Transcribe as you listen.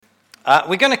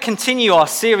We're going to continue our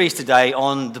series today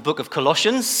on the book of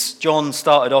Colossians. John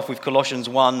started off with Colossians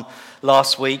 1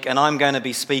 last week, and I'm going to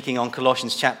be speaking on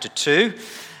Colossians chapter 2.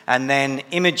 And then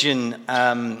Imogen,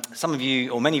 some of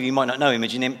you, or many of you might not know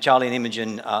Imogen. Charlie and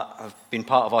Imogen have been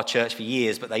part of our church for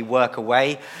years, but they work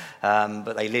away.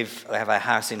 But they have a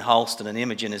house in Harleston, and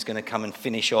Imogen is going to come and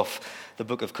finish off the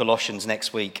book of Colossians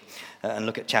next week and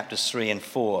look at chapters 3 and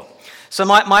 4. So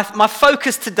my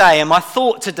focus today and my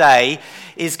thought today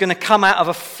is going to come out of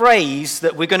a phrase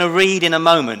that we're going to read in a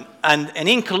moment. And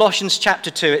in Colossians chapter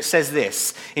 2, it says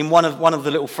this. In one of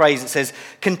the little phrases, it says,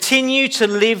 continue to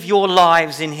live your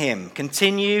lives in him.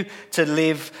 Continue to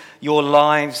live your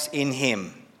lives in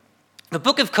him. The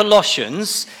book of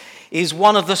Colossians is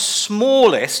one of the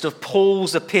smallest of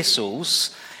Paul's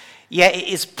epistles, yet it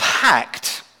is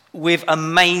packed with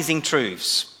amazing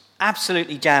truths.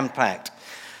 Absolutely jam-packed.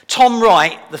 Tom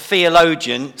Wright, the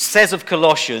theologian, says of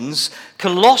Colossians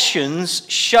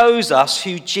shows us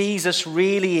who Jesus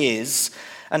really is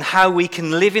and how we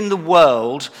can live in the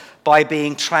world by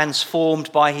being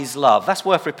transformed by his love. That's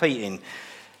worth repeating.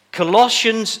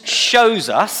 Colossians shows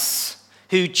us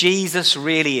who Jesus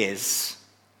really is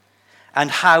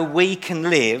and how we can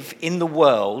live in the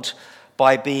world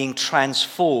by being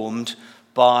transformed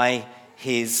by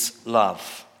his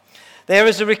love.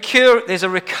 There's a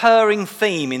recurring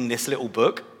theme in this little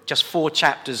book, just 4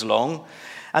 chapters long,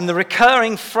 and the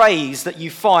recurring phrase that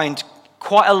you find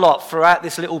quite a lot throughout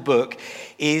this little book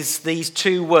is these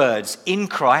 2 words, in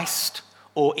Christ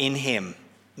or in him,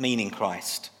 meaning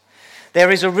Christ.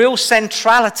 There is a real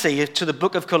centrality to the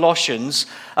book of Colossians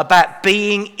about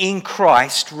being in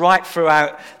Christ right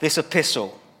throughout this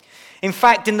epistle. In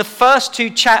fact, in the first 2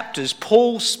 chapters,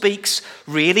 Paul speaks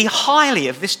really highly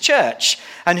of this church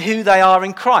and who they are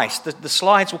in Christ. The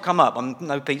slides will come up. I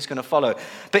know Pete's going to follow.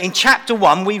 But in chapter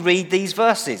 1, we read these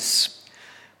verses.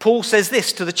 Paul says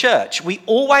this to the church. We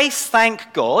always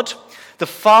thank God, the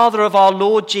Father of our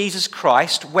Lord Jesus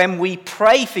Christ, when we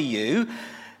pray for you,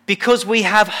 because we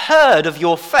have heard of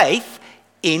your faith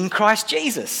in Christ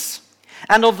Jesus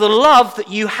and of the love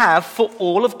that you have for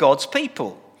all of God's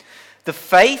people. The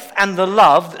faith and the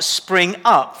love that spring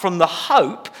up from the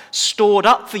hope stored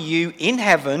up for you in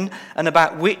heaven and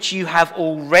about which you have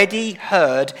already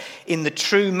heard in the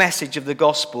true message of the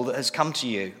gospel that has come to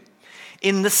you.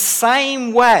 In the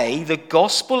same way, the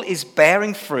gospel is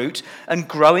bearing fruit and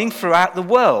growing throughout the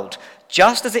world,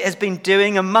 just as it has been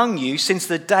doing among you since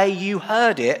the day you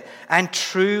heard it and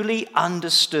truly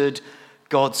understood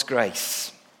God's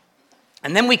grace.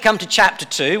 And then we come to chapter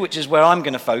 2, which is where I'm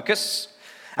going to focus.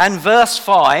 And verse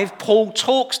 5, Paul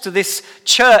talks to this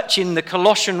church in the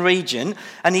Colossian region,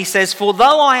 and he says, for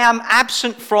though I am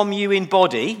absent from you in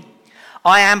body,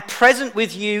 I am present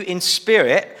with you in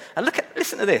spirit. And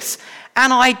listen to this.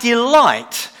 And I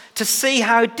delight to see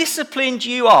how disciplined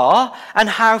you are and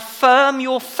how firm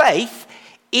your faith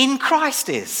in Christ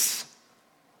is.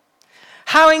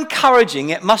 How encouraging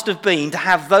it must have been to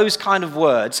have those kind of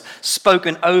words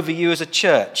spoken over you as a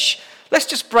church. Let's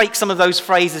just break some of those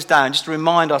phrases down just to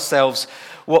remind ourselves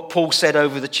what Paul said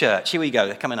over the church. Here we go.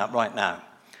 They're coming up right now.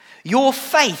 Your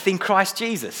faith in Christ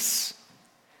Jesus.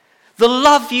 The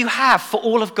love you have for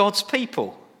all of God's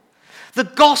people. The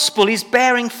gospel is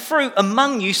bearing fruit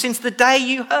among you since the day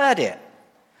you heard it.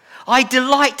 I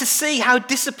delight to see how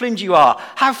disciplined you are,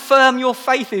 how firm your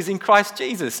faith is in Christ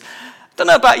Jesus. I don't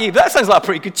know about you, but that sounds like a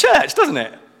pretty good church, doesn't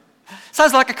it?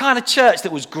 Sounds like a kind of church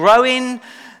that was growing.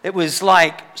 It was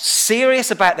like serious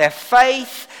about their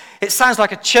faith. It sounds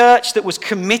like a church that was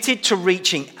committed to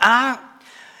reaching out.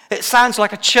 It sounds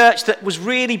like a church that was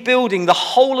really building the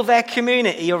whole of their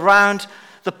community around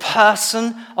the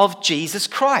person of Jesus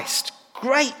Christ.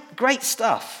 Great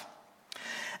stuff.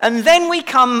 And then we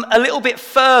come a little bit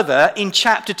further in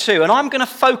chapter 2, and I'm going to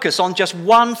focus on just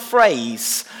one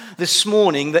phrase this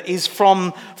morning that is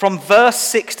from verse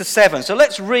 6 to 7. So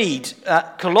let's read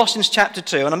Colossians chapter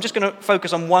 2, and I'm just going to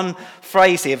focus on one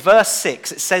phrase here. Verse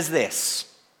 6, it says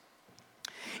this.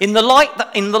 In the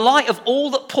light of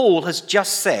all that Paul has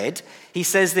just said, he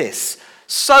says this.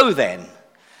 So then,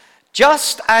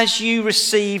 just as you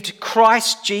received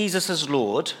Christ Jesus as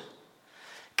Lord,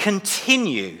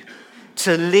 continue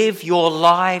to live your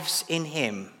lives in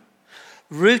him,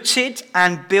 rooted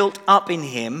and built up in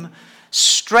him,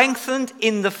 strengthened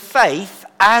in the faith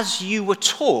as you were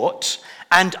taught,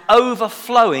 and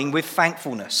overflowing with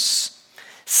thankfulness.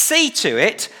 See to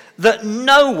it that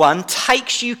no one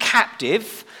takes you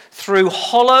captive through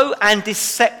hollow and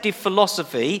deceptive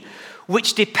philosophy,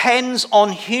 which depends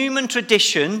on human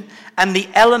tradition and the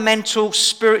elemental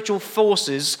spiritual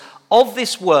forces of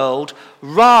this world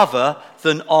rather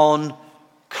than on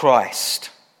Christ.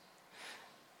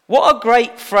 What a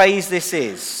great phrase this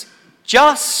is.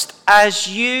 Just as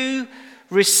you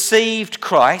received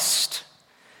Christ,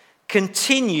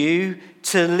 continue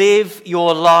to live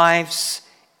your lives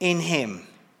in him.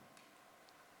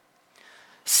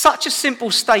 Such a simple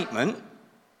statement,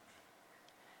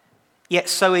 yet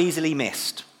so easily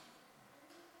missed.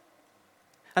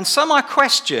 And so my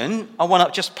question I want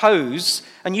to just pose,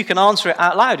 and you can answer it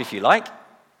out loud if you like,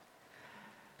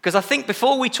 because I think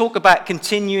before we talk about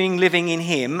continuing living in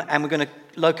him, and we're going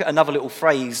to look at another little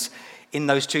phrase in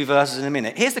those two verses in a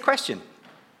minute, here's the question.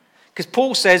 Because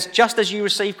Paul says, just as you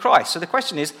received Christ. So the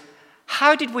question is,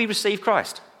 how did we receive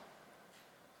Christ?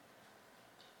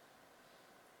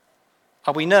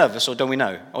 Are we nervous or don't we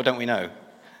know? Or don't we know?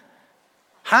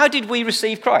 How did we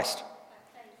receive Christ?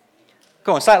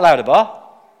 Go on, say it louder, Bar.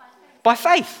 By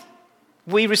faith.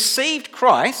 We received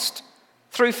Christ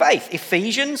through faith.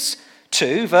 Ephesians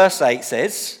 2 verse 8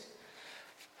 says,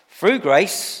 by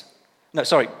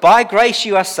grace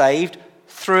you are saved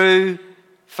through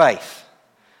faith.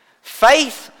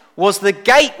 Faith was the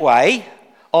gateway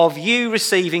of you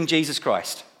receiving Jesus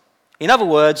Christ. In other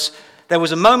words, there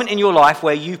was a moment in your life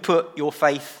where you put your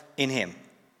faith in him.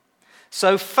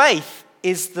 So faith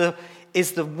is the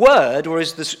word, or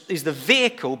is the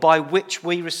vehicle by which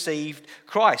we received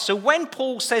Christ. So when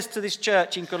Paul says to this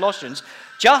church in Colossians,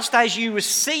 just as you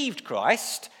received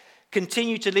Christ,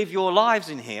 continue to live your lives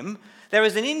in him, there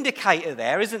is an indicator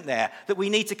there, isn't there, that we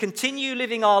need to continue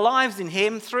living our lives in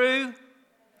him through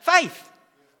faith.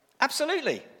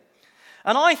 Absolutely.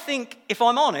 And I think, if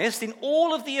I'm honest, in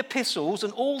all of the epistles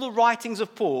and all the writings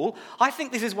of Paul, I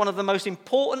think this is one of the most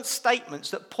important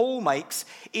statements that Paul makes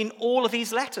in all of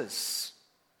his letters.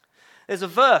 There's a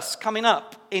verse coming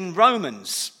up in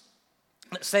Romans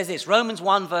that says this. Romans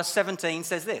 1 verse 17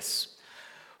 says this.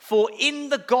 For in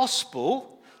the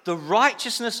gospel, the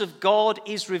righteousness of God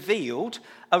is revealed,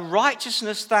 a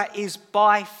righteousness that is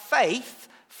by faith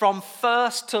from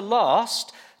first to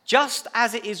last, just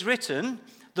as it is written,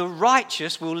 the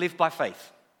righteous will live by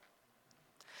faith.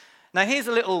 Now here's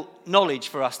a little knowledge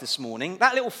for us this morning.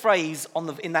 That little phrase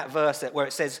in that verse where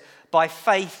it says, by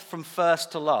faith from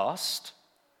first to last,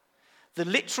 the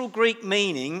literal Greek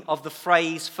meaning of the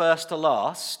phrase first to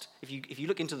last, if you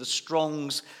look into the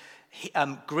Strong's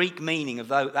Greek meaning of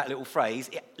that little phrase,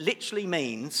 it literally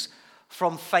means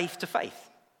from faith to faith.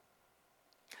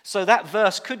 So that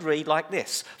verse could read like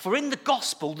this. For in the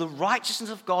gospel, the righteousness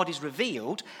of God is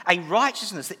revealed, a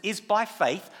righteousness that is by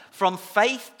faith, from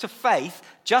faith to faith,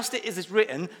 just as it is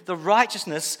written, the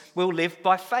righteousness will live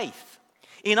by faith.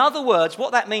 In other words,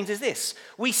 what that means is this.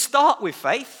 We start with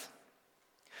faith,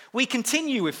 we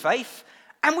continue with faith,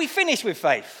 and we finish with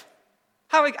faith.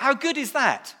 How good is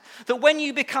that? That when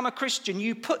you become a Christian,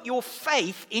 you put your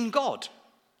faith in God.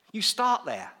 You start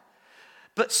there.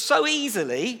 But so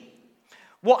easily,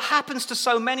 what happens to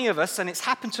so many of us, and it's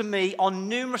happened to me on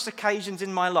numerous occasions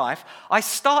in my life, I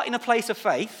start in a place of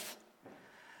faith,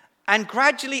 and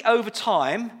gradually over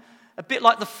time, a bit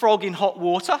like the frog in hot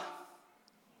water,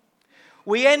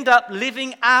 we end up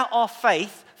living out our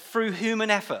faith through human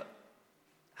effort.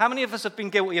 How many of us have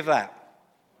been guilty of that?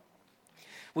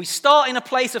 We start in a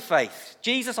place of faith.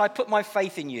 Jesus, I put my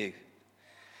faith in you.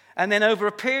 And then over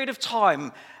a period of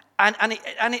time, and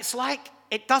it's like,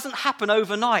 it doesn't happen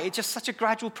overnight. It's just such a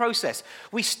gradual process.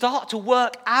 We start to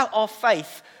work out our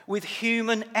faith with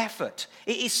human effort.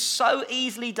 It is so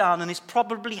easily done, and it's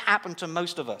probably happened to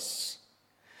most of us.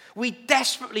 We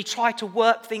desperately try to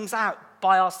work things out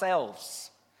by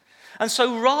ourselves. And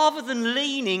so rather than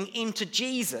leaning into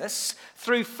Jesus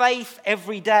through faith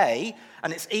every day,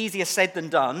 and it's easier said than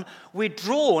done, we're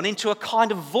drawn into a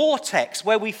kind of vortex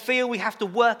where we feel we have to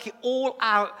work it all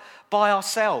out by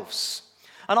ourselves.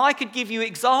 And I could give you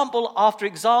example after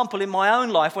example in my own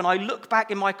life when I look back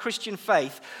in my Christian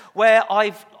faith where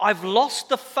I've lost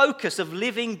the focus of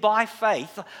living by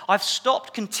faith. I've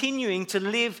stopped continuing to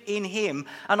live in him,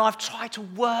 and I've tried to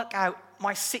work out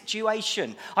my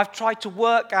situation. I've tried to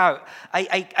work out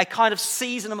a kind of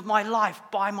season of my life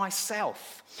by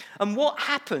myself. And what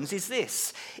happens is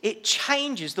this. It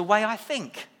changes the way I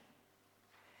think.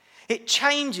 It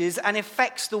changes and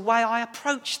affects the way I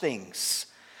approach things.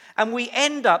 And we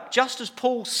end up, just as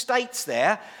Paul states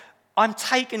there, I'm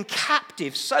taken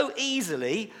captive so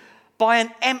easily by an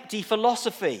empty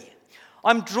philosophy.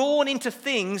 I'm drawn into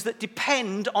things that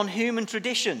depend on human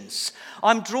traditions.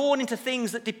 I'm drawn into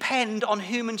things that depend on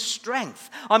human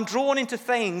strength. I'm drawn into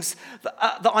things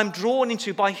that I'm drawn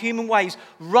into by human ways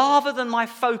rather than my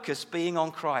focus being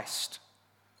on Christ.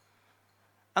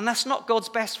 And that's not God's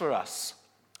best for us.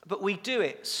 But we do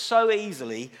it so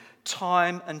easily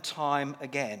time and time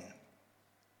again.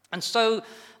 And so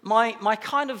my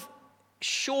kind of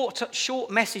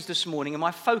short message this morning, and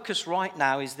my focus right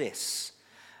now is this.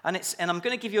 And I'm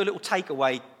going to give you a little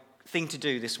takeaway thing to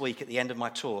do this week at the end of my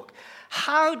talk.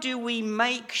 How do we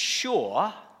make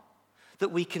sure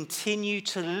that we continue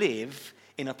to live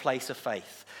in a place of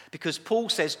faith? Because Paul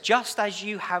says, just as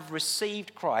you have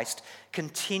received Christ,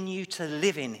 continue to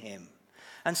live in him.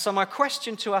 And so my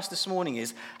question to us this morning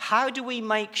is, how do we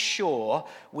make sure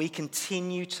we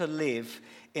continue to live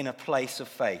in a place of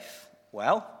faith?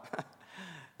 Well,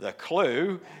 the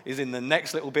clue is in the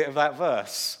next little bit of that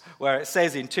verse, where it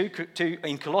says in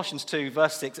Colossians 2,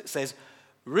 verse 6, it says,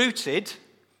 rooted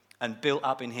and built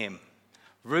up in him.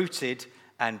 Rooted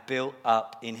and built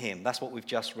up in him. That's what we've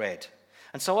just read.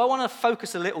 And so I want to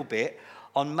focus a little bit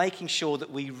on making sure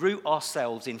that we root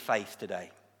ourselves in faith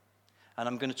today. And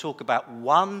I'm going to talk about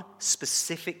one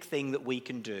specific thing that we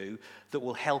can do that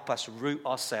will help us root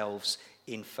ourselves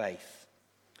in faith.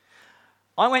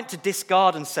 I went to Dis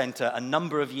Garden Centre a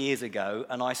number of years ago,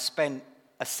 and I spent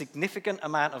a significant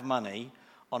amount of money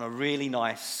on a really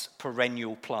nice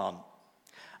perennial plant.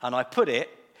 And I put it,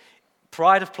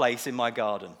 pride of place, in my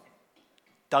garden.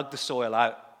 Dug the soil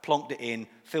out, plonked it in,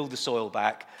 filled the soil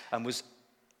back, and was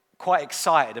quite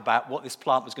excited about what this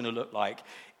plant was going to look like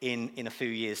in a few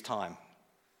years' time.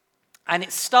 And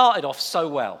it started off so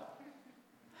well.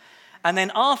 And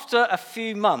then after a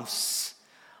few months,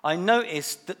 I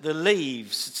noticed that the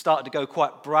leaves started to go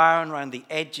quite brown around the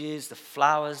edges. The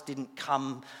flowers didn't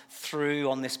come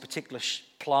through on this particular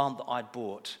plant that I'd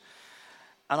bought.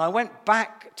 And I went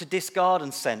back to Dis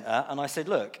Garden Centre and I said,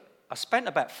 look, I spent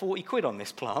about 40 quid on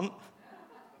this plant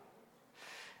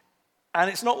and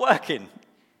it's not working.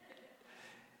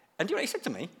 And do you know what he said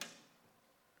to me?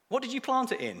 What did you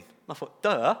plant it in? And I thought,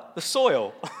 the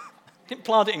soil. Didn't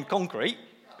plant it in concrete.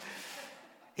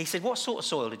 He said, what sort of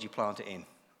soil did you plant it in?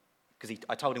 Because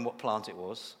I told him what plant it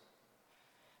was.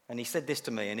 And he said this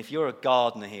to me, and if you're a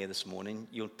gardener here this morning,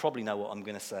 you'll probably know what I'm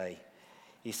going to say.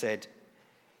 He said,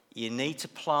 you need to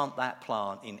plant that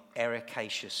plant in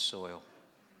ericaceous soil.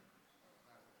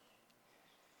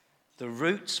 The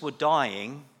roots were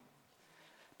dying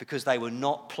because they were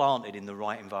not planted in the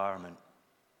right environment.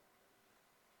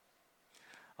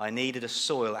 I needed a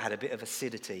soil that had a bit of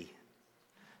acidity.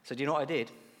 So do you know what I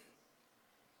did?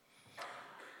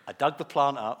 I dug the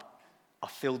plant up, I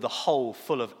filled the hole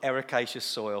full of ericaceous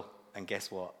soil, and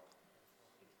guess what?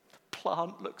 The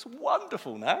plant looks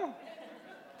wonderful now.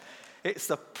 It's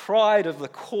the pride of the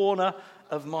corner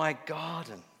of my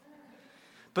garden.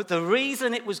 But the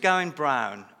reason it was going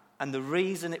brown and the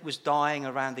reason it was dying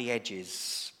around the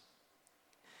edges,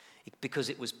 because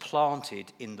it was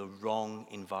planted in the wrong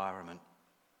environment.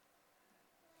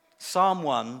 Psalm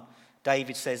 1,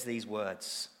 David says these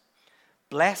words,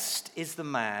 blessed is the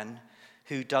man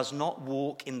who does not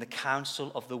walk in the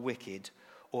counsel of the wicked,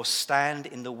 or stand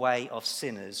in the way of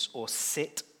sinners, or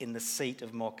sit in the seat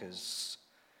of mockers.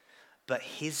 But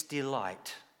his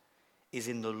delight is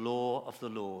in the law of the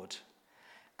Lord,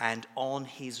 and on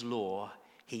his law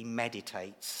he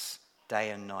meditates day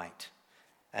and night.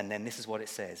 And then this is what it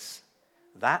says.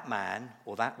 That man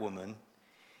or that woman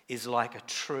is like a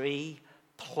tree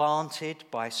planted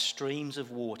by streams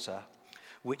of water,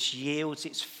 which yields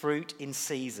its fruit in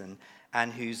season,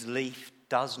 and whose leaf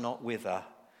does not wither.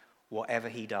 Whatever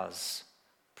he does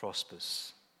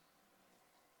prospers.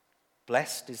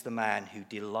 Blessed is the man who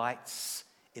delights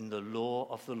in the law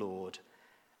of the Lord,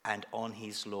 and on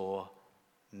his law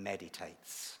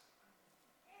meditates.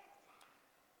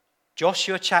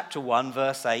 Joshua chapter 1,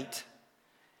 verse 8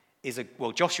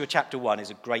 Joshua chapter 1 is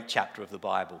a great chapter of the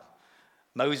Bible.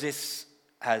 Moses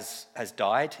has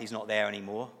died, he's not there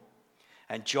anymore.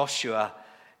 And Joshua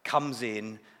comes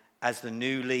in as the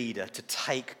new leader to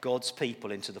take God's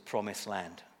people into the promised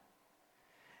land.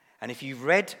 And if you've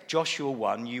read Joshua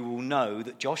 1, you will know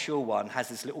that Joshua 1 has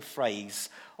this little phrase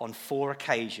on 4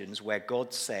 occasions where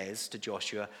God says to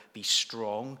Joshua, be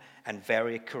strong and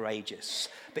very courageous.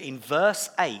 But in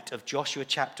verse 8 of Joshua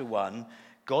chapter 1,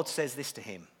 God says this to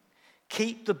him,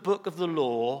 keep the book of the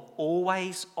law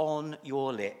always on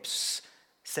your lips.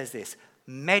 It says this,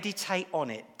 meditate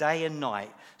on it day and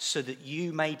night so that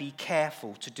you may be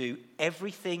careful to do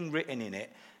everything written in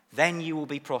it. Then you will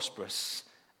be prosperous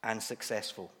and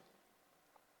successful.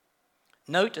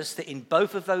 Notice that in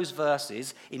both of those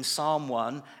verses, in Psalm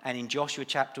 1 and in Joshua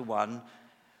chapter 1,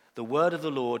 the word of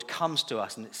the Lord comes to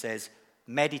us and it says,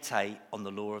 meditate on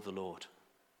the law of the Lord.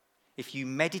 If you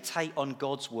meditate on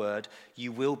God's word,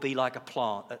 you will be like a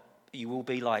plant. You will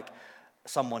be like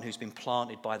someone who's been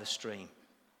planted by the stream.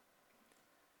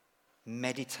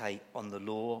 Meditate on the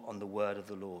law, on the word of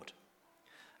the Lord.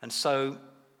 And so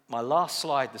my last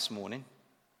slide this morning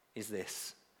is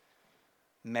this: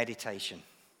 meditation.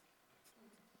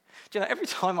 Do you know, every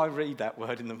time I read that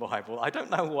word in the Bible, I don't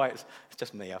know why, it's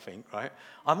just me, I think, right?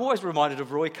 I'm always reminded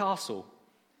of Roy Castle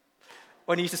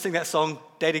when he used to sing that song,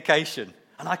 Dedication.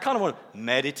 And I kind of want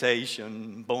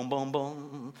meditation, boom, boom,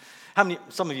 boom.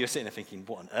 Some of you are sitting there thinking,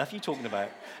 what on earth are you talking about?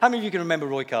 How many of you can remember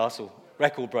Roy Castle?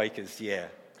 Record Breakers, yeah,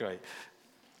 great.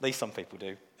 At least some people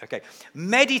do. Okay,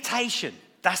 meditation,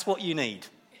 that's what you need.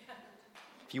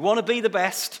 If you want to be the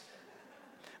best,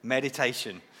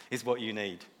 meditation is what you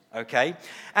need, okay?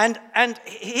 And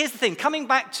here's the thing, coming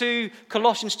back to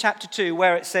Colossians chapter 2,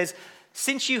 where it says,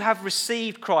 since you have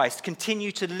received Christ,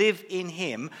 continue to live in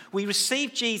him. We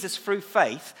receive Jesus through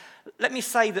faith. Let me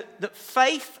say that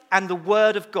faith and the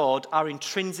word of God are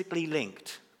intrinsically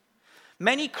linked.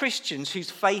 Many Christians whose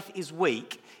faith is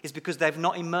weak is because they've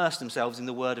not immersed themselves in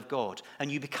the word of God. And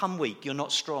you become weak, you're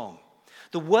not strong.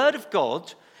 The word of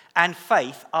God and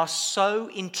faith are so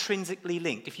intrinsically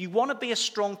linked. If you want to be a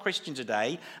strong Christian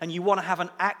today and you want to have an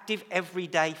active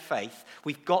everyday faith,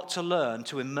 we've got to learn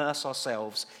to immerse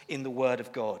ourselves in the Word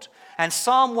of God. And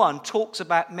Psalm 1 talks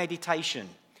about meditation.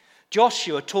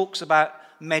 Joshua talks about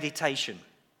meditation.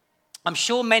 I'm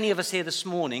sure many of us here this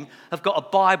morning have got a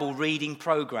Bible reading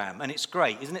program, and it's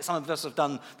great, isn't it? Some of us have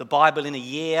done the Bible in a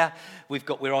year. We're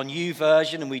on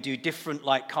YouVersion, and we do different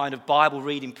kind of Bible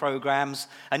reading programs.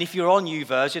 And if you're on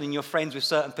YouVersion and you're friends with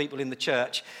certain people in the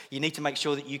church, you need to make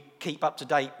sure that you keep up to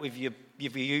date with your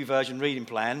YouVersion reading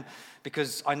plan,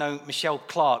 because I know Michelle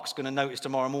Clark's going to notice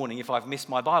tomorrow morning if I've missed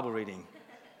my Bible reading.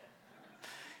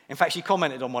 In fact, she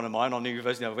commented on one of mine on New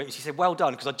Version the other week, and she said, well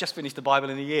done, because I just finished the Bible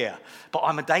in a year. But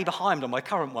I'm a day behind on my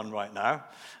current one right now.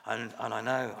 And I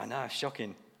know, it's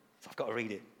shocking. So I've got to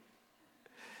read it.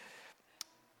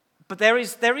 But there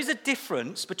is a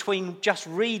difference between just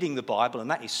reading the Bible,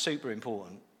 and that is super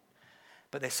important.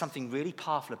 But there's something really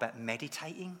powerful about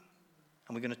meditating.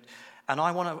 And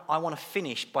I want to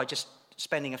finish by just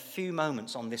spending a few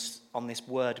moments on this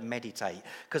word meditate,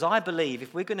 because I believe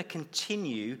if we're going to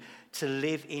continue to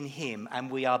live in him and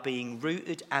we are being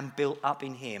rooted and built up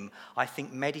in him, I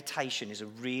think meditation is a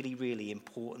really, really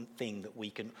important thing that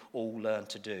we can all learn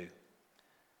to do.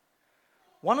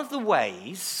 One of the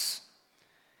ways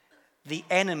the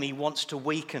enemy wants to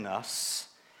weaken us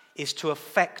is to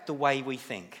affect the way we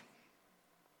think.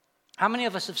 How many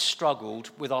of us have struggled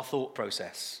with our thought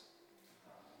process?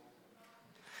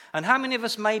 And how many of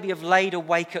us maybe have laid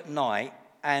awake at night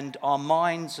and our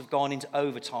minds have gone into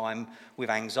overtime with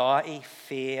anxiety,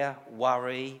 fear,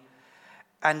 worry?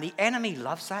 And the enemy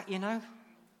loves that, you know.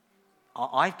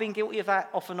 I've been guilty of that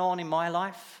off and on in my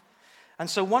life. And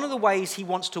so one of the ways he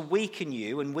wants to weaken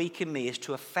you and weaken me is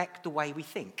to affect the way we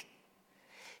think.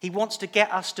 He wants to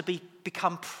get us to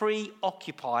become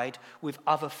preoccupied with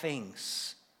other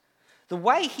things. The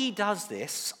way he does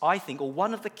this, I think, or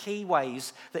one of the key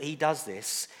ways that he does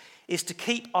this, is to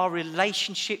keep our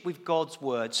relationship with God's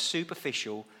word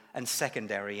superficial and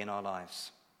secondary in our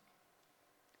lives.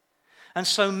 And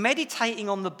so meditating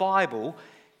on the Bible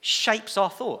shapes our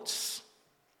thoughts.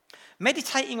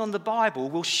 Meditating on the Bible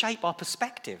will shape our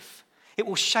perspective. It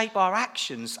will shape our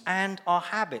actions and our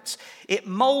habits. It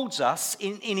molds us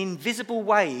in invisible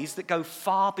ways that go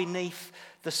far beneath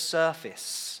the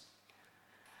surface.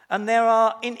 And there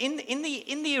are, in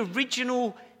the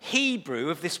original Hebrew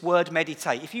of this word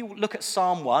meditate, if you look at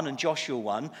Psalm 1 and Joshua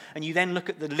 1, and you then look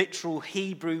at the literal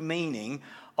Hebrew meaning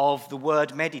of the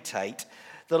word meditate,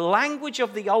 the language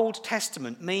of the Old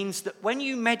Testament means that when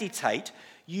you meditate,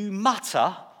 you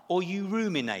mutter or you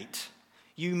ruminate.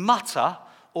 You mutter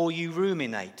or you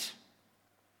ruminate.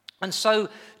 And so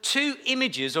two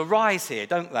images arise here,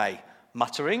 don't they?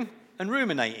 Muttering and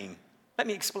ruminating. Let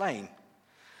me explain.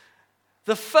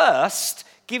 The first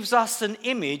gives us an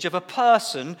image of a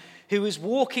person who is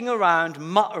walking around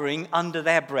muttering under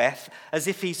their breath as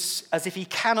if he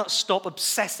cannot stop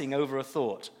obsessing over a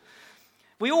thought.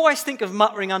 We always think of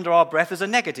muttering under our breath as a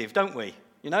negative, don't we?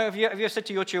 You know, have you ever said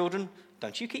to your children,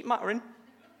 don't you keep muttering?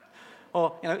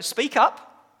 Or, speak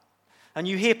up. And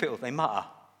you hear people, they mutter.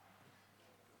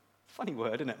 Funny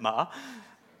word, isn't it, mutter?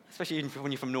 Especially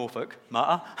when you're from Norfolk,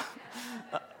 mutter.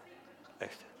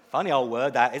 Funny old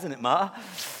word that, isn't it, mutter?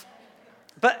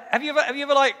 But have you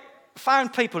ever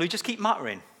found people who just keep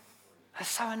muttering? That's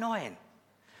so annoying.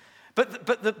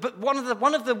 But one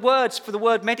of the words for the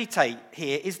word meditate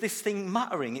here is this thing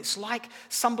muttering. It's like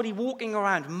somebody walking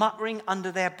around muttering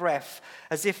under their breath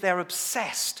as if they're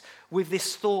obsessed with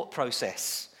this thought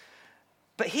process.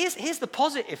 But here's the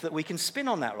positive that we can spin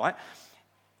on that, right?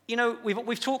 You know,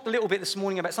 we've talked a little bit this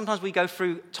morning about sometimes we go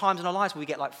through times in our lives where we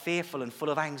get fearful and full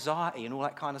of anxiety and all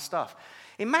that kind of stuff.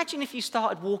 Imagine if you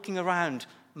started walking around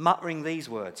muttering these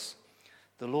words.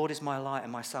 The Lord is my light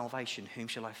and my salvation, whom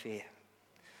shall I fear?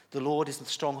 The Lord is the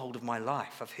stronghold of my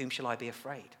life, of whom shall I be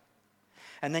afraid?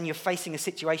 And then you're facing a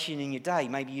situation in your day.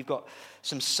 Maybe you've got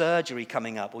some surgery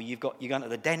coming up, or you're going to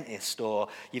the dentist, or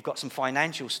you've got some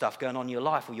financial stuff going on in your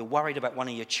life, or you're worried about one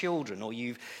of your children, or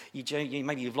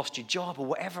maybe you've lost your job, or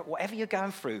whatever you're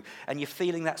going through, and you're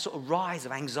feeling that sort of rise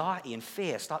of anxiety and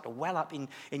fear start to well up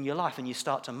in your life, and you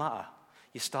start to mutter.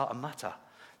 You start to mutter.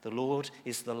 The Lord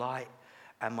is the light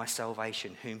and my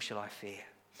salvation, whom shall I fear?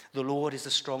 The Lord is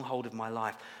the stronghold of my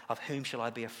life, of whom shall I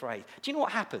be afraid? Do you know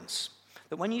what happens?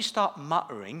 That when you start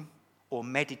muttering or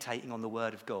meditating on the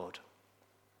word of God,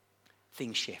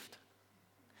 things shift.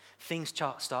 Things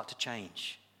start to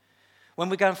change. When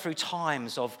we're going through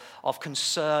times of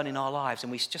concern in our lives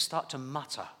and we just start to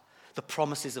mutter the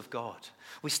promises of God,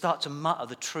 we start to mutter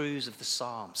the truths of the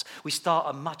Psalms, we start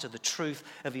to mutter the truth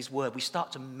of his word, we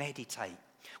start to meditate.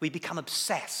 We become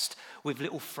obsessed with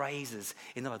little phrases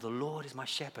in the word. The Lord is my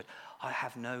shepherd. I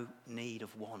have no need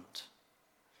of want.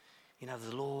 You know,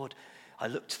 the Lord, I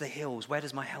look to the hills. Where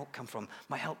does my help come from?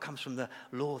 My help comes from the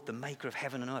Lord, the maker of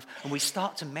heaven and earth. And we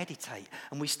start to meditate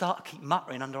and we start to keep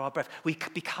muttering under our breath. We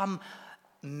become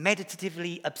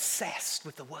meditatively obsessed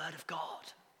with the word of God.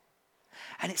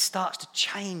 And it starts to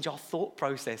change our thought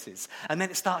processes. And then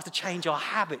it starts to change our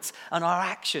habits and our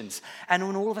actions. And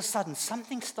when all of a sudden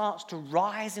something starts to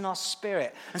rise in our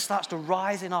spirit and starts to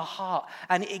rise in our heart,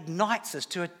 and it ignites us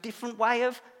to a different way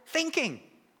of thinking.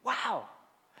 Wow.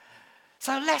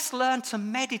 So let's learn to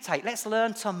meditate. Let's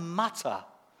learn to mutter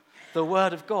the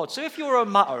word of God. So if you're a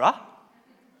mutterer,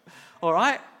 all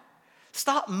right,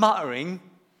 start muttering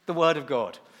the word of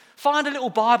God. Find a little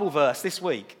Bible verse this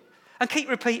week and keep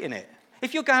repeating it.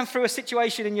 If you're going through a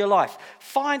situation in your life,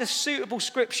 find a suitable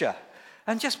scripture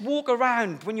and just walk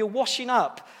around when you're washing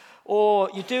up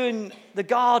or you're doing the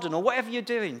garden or whatever you're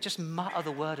doing. Just mutter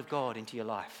the word of God into your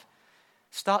life.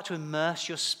 Start to immerse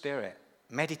your spirit.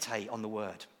 Meditate on the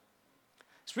word.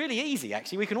 It's really easy,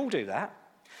 actually. We can all do that.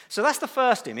 So that's the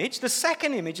first image. The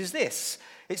second image is this.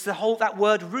 It's that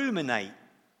word ruminate.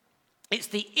 It's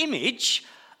the image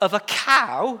of a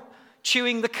cow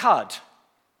chewing the cud.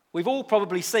 We've all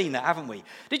probably seen that, haven't we?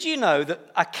 Did you know that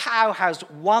a cow has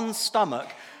one stomach,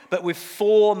 but with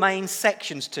 4 main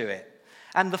sections to it?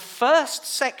 And the first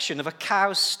section of a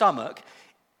cow's stomach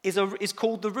is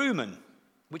called the rumen,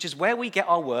 which is where we get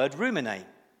our word ruminate.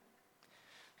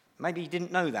 Maybe you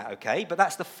didn't know that, okay? But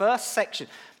that's the first section.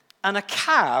 And a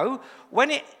cow,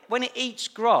 when it eats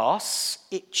grass,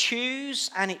 it chews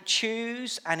and it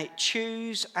chews and it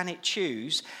chews and it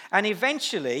chews. And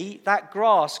eventually that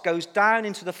grass goes down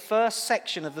into the first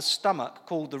section of the stomach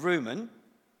called the rumen.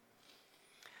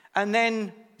 And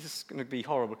then, this is going to be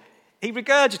horrible, he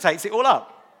regurgitates it all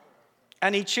up.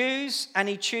 And he chews and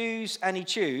he chews and he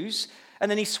chews. And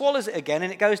then he swallows it again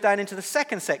and it goes down into the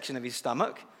second section of his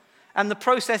stomach. And the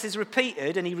process is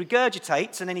repeated, and he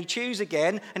regurgitates, and then he chews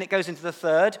again, and it goes into the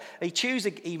third. He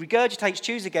regurgitates,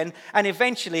 chews again, and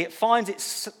eventually it finds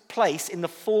its place in the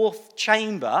 4th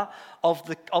chamber of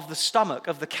the stomach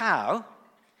of the cow.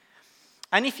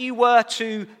 And if you were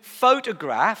to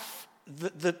photograph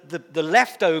the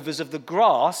leftovers of the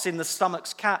grass in the stomach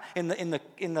of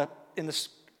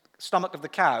the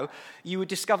cow, you would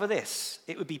discover this: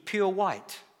 it would be pure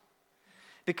white.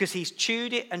 Because he's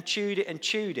chewed it and chewed it and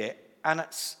chewed it, and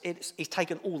he's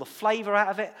taken all the flavor out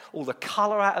of it, all the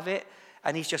color out of it,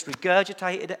 and he's just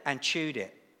regurgitated it and chewed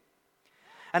it.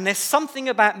 And there's something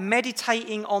about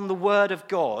meditating on the word of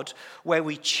God where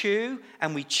we chew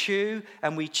and we chew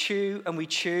and we chew and we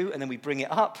chew, and then we bring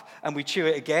it up and we chew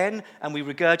it again and we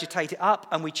regurgitate it up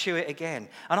and we chew it again.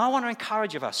 And I want to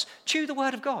encourage us, chew the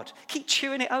word of God. Keep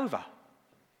chewing it over.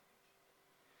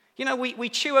 You know, we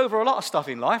chew over a lot of stuff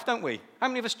in life, don't we? How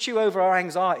many of us chew over our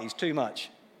anxieties too much?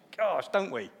 Gosh,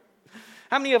 don't we?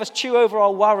 How many of us chew over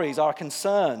our worries, our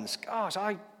concerns? Gosh,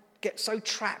 I get so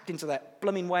trapped into that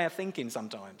blooming way of thinking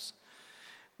sometimes.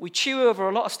 We chew over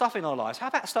a lot of stuff in our lives. How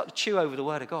about start to chew over the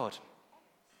word of God?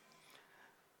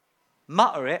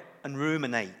 Mutter it and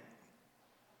ruminate.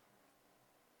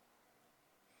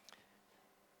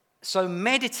 So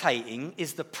meditating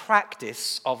is the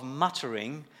practice of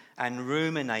muttering and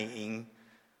ruminating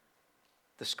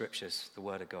the scriptures, the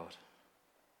word of God.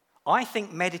 I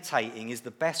think meditating is the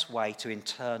best way to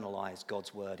internalize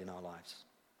God's word in our lives.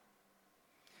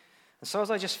 And so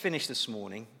as I just finished this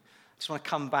morning, I just want to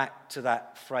come back to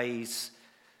that phrase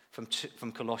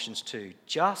from Colossians 2.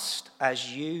 Just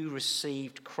as you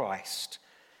received Christ,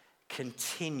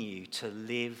 continue to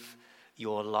live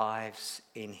your lives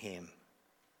in him.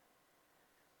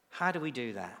 How do we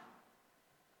do that?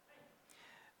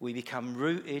 we become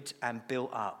rooted and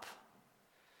built up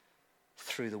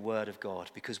through the word of God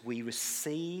because we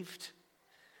received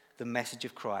the message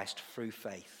of Christ through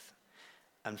faith.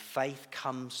 And faith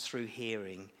comes through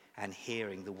hearing, and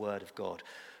hearing the word of God.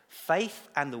 Faith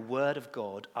and the word of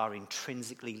God are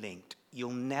intrinsically linked.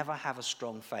 You'll never have a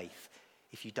strong faith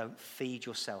if you don't feed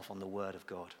yourself on the word of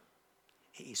God.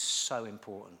 It is so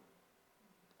important.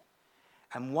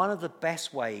 And one of the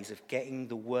best ways of getting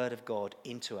the word of God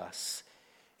into us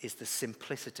is the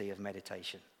simplicity of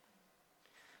meditation.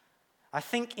 I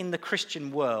think in the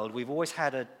Christian world, we've always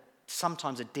had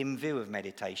sometimes a dim view of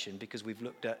meditation because we've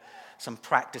looked at some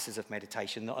practices of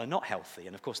meditation that are not healthy.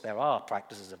 And of course, there are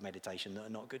practices of meditation that are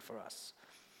not good for us.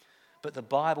 But the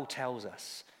Bible tells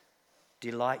us,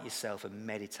 delight yourself and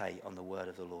meditate on the word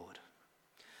of the Lord.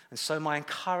 And so my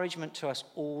encouragement to us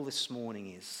all this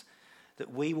morning is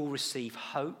that we will receive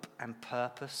hope and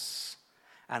purpose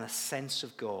and a sense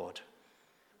of God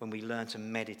when we learn to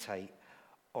meditate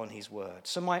on his word.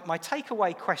 So my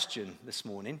takeaway question this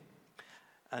morning,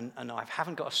 and I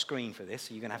haven't got a screen for this,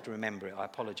 so you're going to have to remember it. I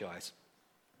apologize.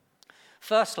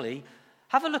 Firstly,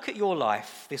 have a look at your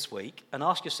life this week and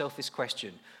ask yourself this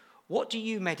question. What do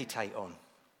you meditate on?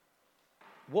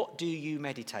 What do you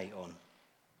meditate on?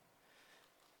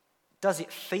 Does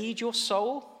it feed your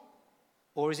soul,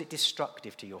 or is it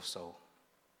destructive to your soul?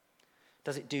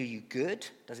 Does it do you good?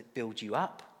 Does it build you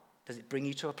up? Does it bring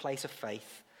you to a place of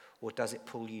faith, or does it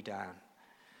pull you down?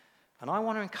 And I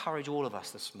want to encourage all of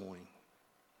us this morning.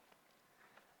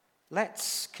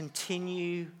 Let's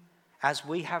continue, as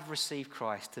we have received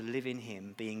Christ, to live in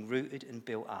him, being rooted and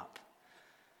built up.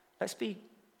 Let's be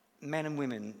men and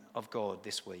women of God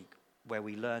this week, where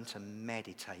we learn to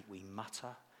meditate, we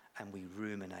mutter and we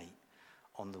ruminate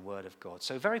on the word of God.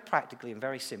 So very practically and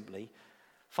very simply,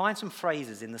 find some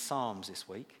phrases in the Psalms this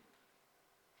week.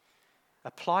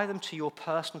 Apply them to your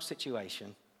personal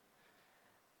situation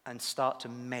and start to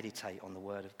meditate on the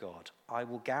word of God. I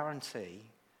will guarantee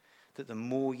that the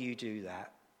more you do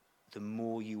that, the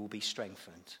more you will be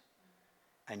strengthened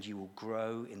and you will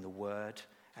grow in the word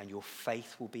and your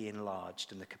faith will be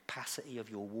enlarged and the capacity of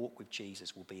your walk with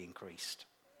Jesus will be increased.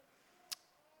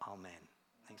 Amen.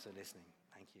 Thanks for listening.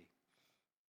 Thank you.